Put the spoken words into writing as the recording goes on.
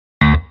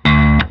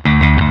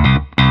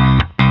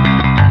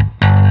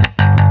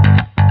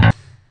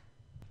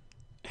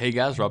Hey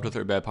guys, Rob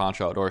with Bad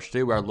Poncho Outdoors.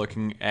 Today we are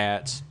looking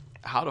at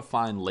how to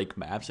find lake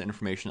maps and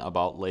information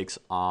about lakes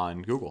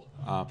on Google.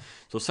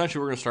 So essentially,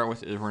 we're going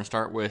to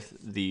start with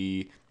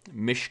the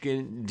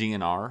Michigan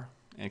DNR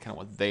and kind of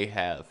what they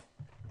have.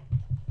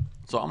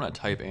 So I'm going to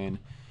type in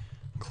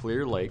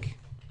Clear Lake,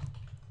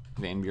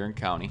 Van Buren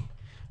County.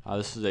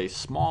 This is a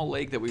small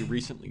lake that we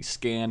recently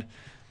scanned.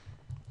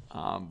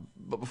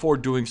 But before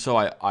doing so,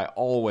 I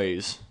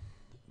always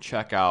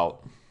check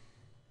out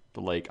the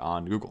lake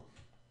on Google.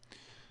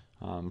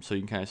 So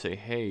you can kind of say,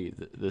 hey,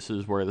 this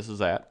is where this is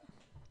at.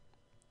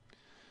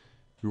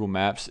 Google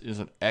Maps is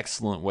an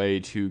excellent way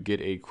to get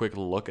a quick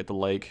look at the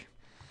lake.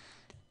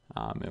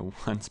 And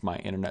once my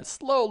internet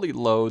slowly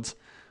loads,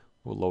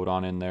 we'll load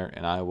on in there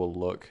and I will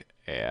look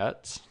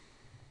at,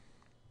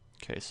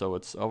 okay, so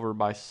it's over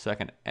by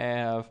 2nd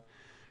Ave.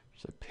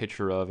 There's a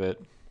picture of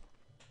it.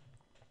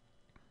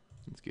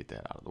 Let's get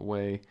that out of the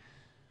way.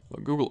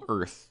 But Google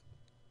Earth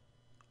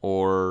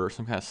or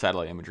some kind of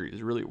satellite imagery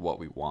is really what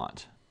we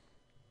want.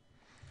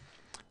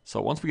 So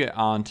once we get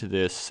onto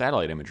this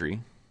satellite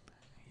imagery,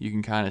 you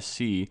can kind of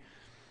see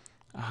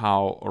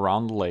how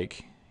around the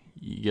lake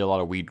you get a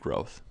lot of weed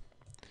growth,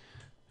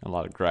 a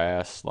lot of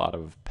grass, a lot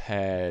of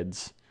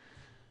pads,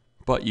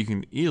 but you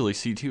can easily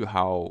see too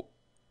how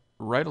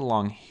right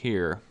along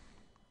here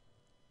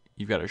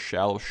you've got a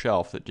shallow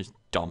shelf that just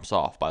dumps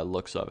off by the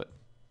looks of it,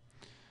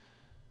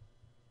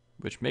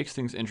 which makes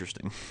things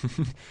interesting.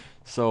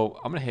 So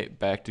I'm going to hit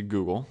back to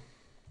Google,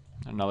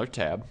 another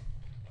tab.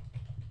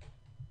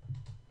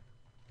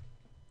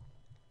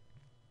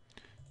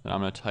 Then I'm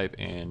going to type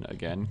in,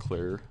 again,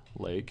 Clear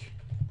Lake,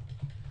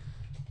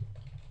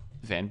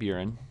 Van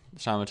Buren.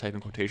 This time I'm going to type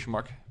in quotation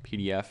mark,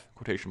 PDF,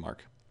 quotation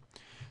mark.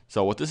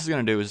 So what this is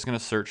going to do is it's going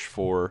to search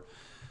for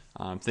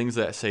things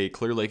that say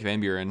Clear Lake, Van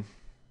Buren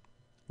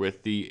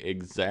with the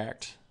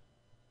exact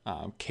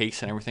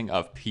case and everything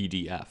of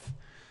PDF.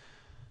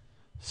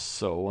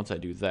 So once I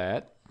do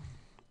that,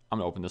 I'm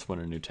going to open this one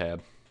in a new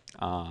tab.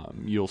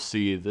 You'll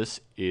see this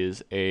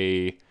is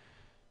a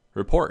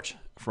report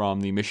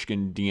from the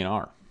Michigan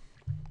DNR.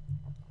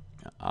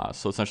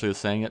 So essentially it's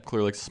saying it,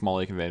 Clear Lake's a small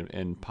lake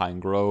in Pine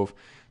Grove.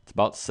 It's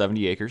about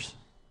 70 acres.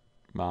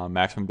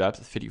 Maximum depth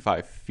is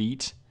 55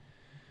 feet.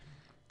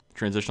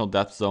 Transitional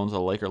depth zones of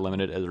the lake are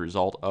limited as a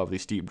result of the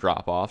steep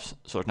drop-offs.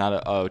 So it's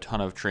not a ton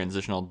of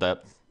transitional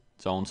depth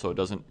zones, so it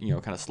doesn't,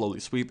 kind of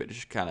slowly sweep. It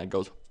just kind of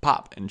goes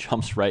pop and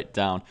jumps right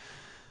down.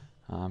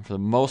 For the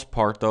most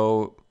part,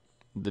 though,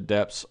 the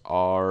depths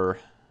are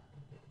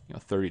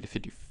 30 to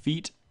 50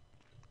 feet.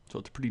 So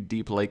it's a pretty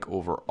deep lake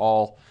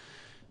overall.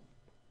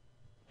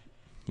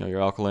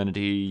 Your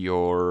alkalinity,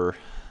 your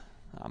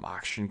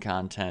oxygen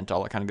content,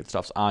 all that kind of good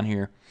stuff's on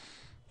here.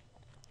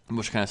 I'm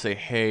just kind of say,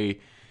 hey,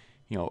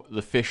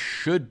 the fish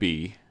should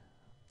be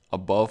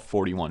above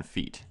 41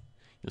 feet.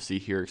 You'll see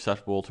here,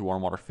 acceptable to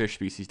warm water fish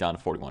species down to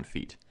 41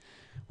 feet,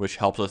 which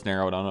helps us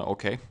narrow down.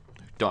 Okay,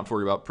 don't have to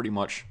worry about pretty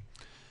much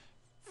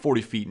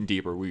 40 feet and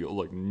deeper. We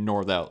will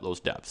ignore those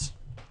depths.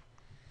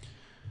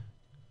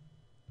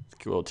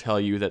 It will tell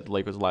you that the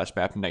lake was last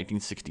mapped in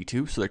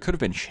 1962, so there could have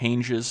been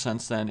changes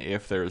since then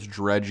if there's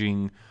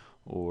dredging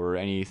or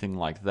anything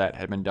like that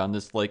had been done.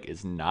 This lake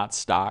is not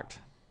stocked.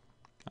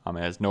 It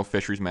has no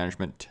fisheries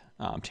management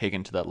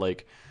taken to that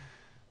lake,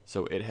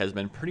 so it has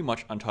been pretty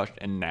much untouched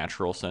and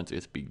natural since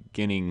its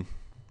beginning,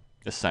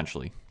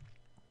 essentially.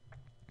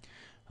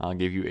 I'll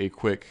give you a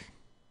quick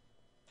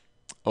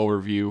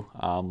overview.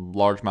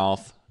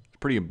 Largemouth,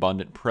 pretty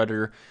abundant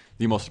predator,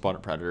 the most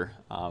abundant predator,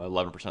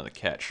 11% of the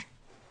catch.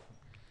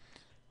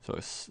 So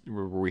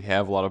we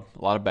have a lot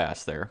of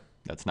bass there.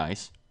 That's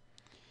nice.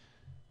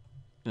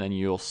 And then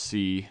you'll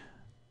see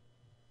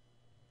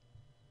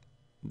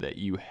that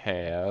you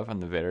have on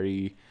the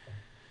very,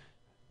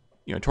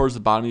 towards the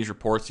bottom of these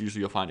reports, usually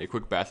you'll find a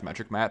quick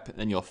bathymetric map.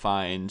 Then you'll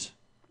find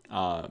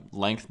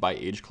length by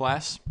age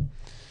class.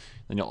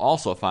 Then you'll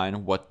also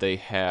find what they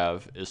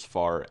have as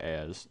far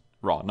as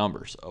raw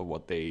numbers of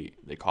what they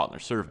caught in their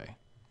survey.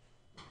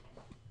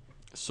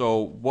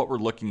 So what we're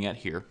looking at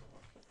here.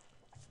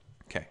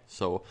 Okay,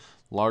 so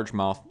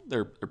largemouth,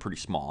 they're pretty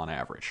small on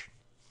average.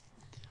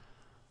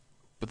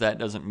 But that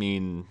doesn't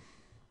mean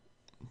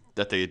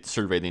that they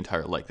surveyed the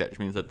entire lake. That just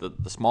means that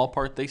the small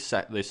part they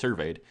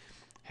surveyed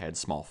had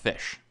small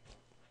fish.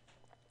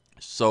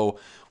 So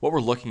what we're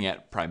looking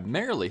at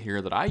primarily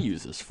here that I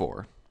use this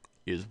for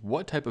is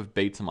what type of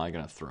baits am I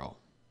going to throw?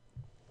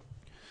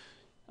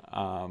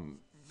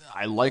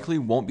 I likely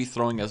won't be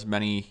throwing as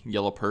many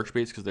yellow perch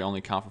baits because they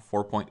only count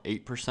for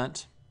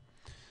 4.8%.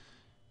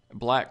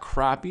 Black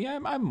crappie,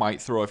 I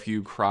might throw a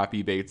few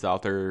crappie baits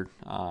out there,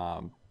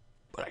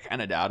 but I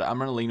kind of doubt it. I'm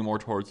going to lean more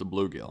towards the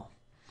bluegill.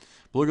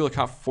 Bluegill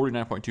account for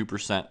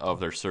 49.2% of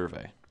their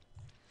survey.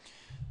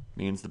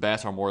 Means the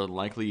bass are more than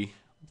likely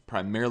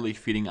primarily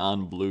feeding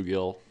on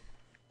bluegill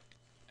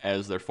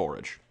as their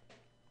forage.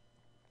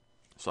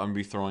 So I'm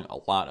going to be throwing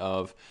a lot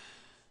of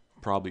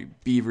probably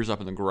beavers up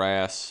in the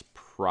grass,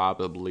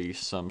 probably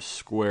some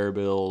square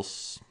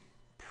bills,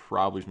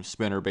 probably some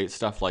spinnerbait,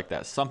 stuff like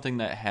that. Something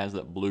that has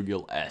that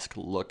bluegill-esque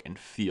look and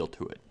feel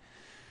to it.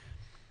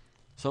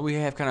 So we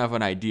have kind of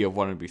an idea of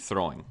what I'm going to be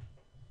throwing.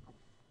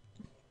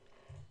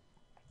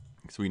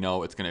 So we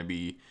know it's going to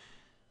be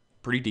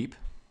pretty deep,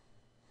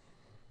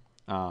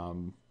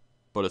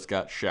 but it's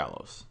got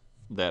shallows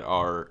that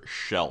are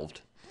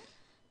shelved.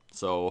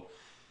 So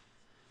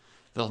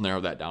they'll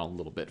narrow that down a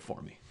little bit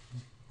for me.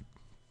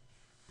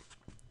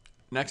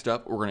 Next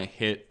up, we're going to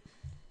hit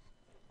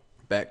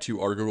back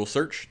to our Google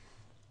search.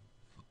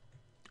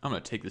 I'm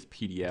going to take this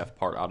PDF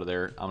part out of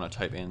there. I'm going to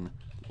type in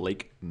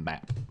lake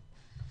map.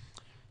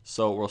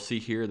 So we'll see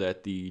here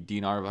that the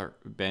DNR of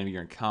Van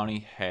Buren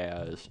County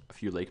has a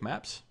few lake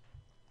maps.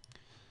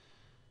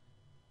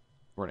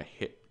 We're going to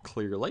hit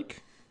clear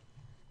lake.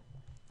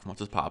 Once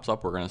this pops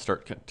up, we're going to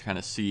start to kind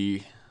of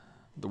see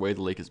the way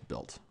the lake is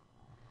built.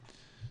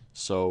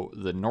 So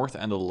the north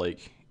end of the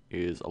lake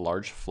is a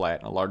large flat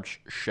and a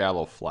large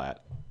shallow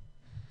flat.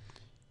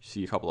 You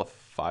see a couple of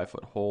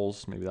 5-foot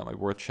holes. Maybe that might be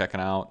worth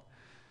checking out.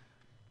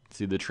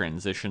 See the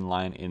transition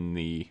line in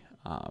the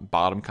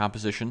bottom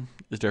composition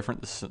is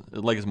different.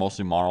 The lake is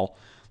mostly marl.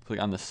 Like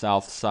on the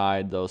south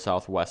side, though,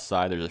 southwest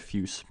side, there's a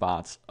few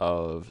spots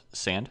of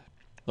sand.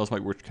 Those might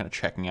be worth kind of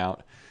checking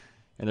out.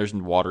 And there's a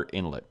water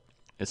inlet.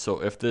 And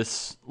so if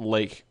this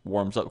lake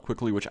warms up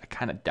quickly, which I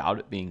kind of doubt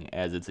it being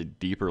as it's a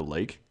deeper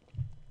lake,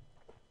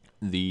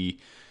 the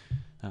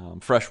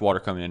fresh water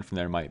coming in from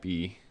there might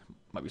be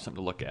something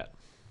to look at.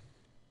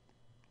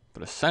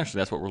 But essentially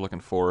that's what we're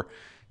looking for.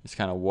 Is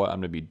kind of what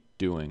I'm going to be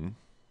doing.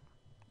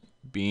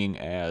 Being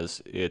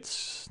as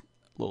it's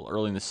a little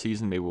early in the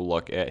season, maybe we'll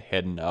look at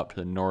heading up to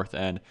the north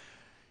end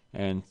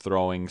and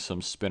throwing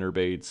some spinner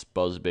baits,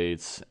 buzz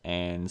baits,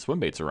 and swim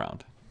baits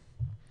around.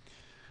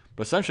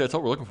 But essentially that's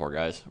what we're looking for,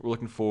 guys. We're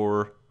looking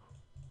for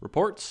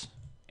reports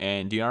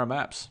and DNR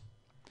maps.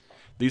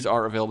 These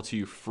are available to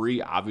you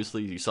free.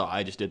 Obviously, you saw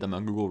I just did them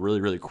on Google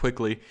really, really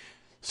quickly.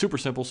 Super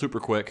simple, super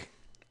quick.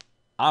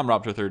 I'm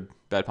Rob III,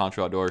 Bad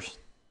Poncho Outdoors.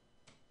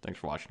 Thanks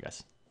for watching,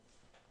 guys.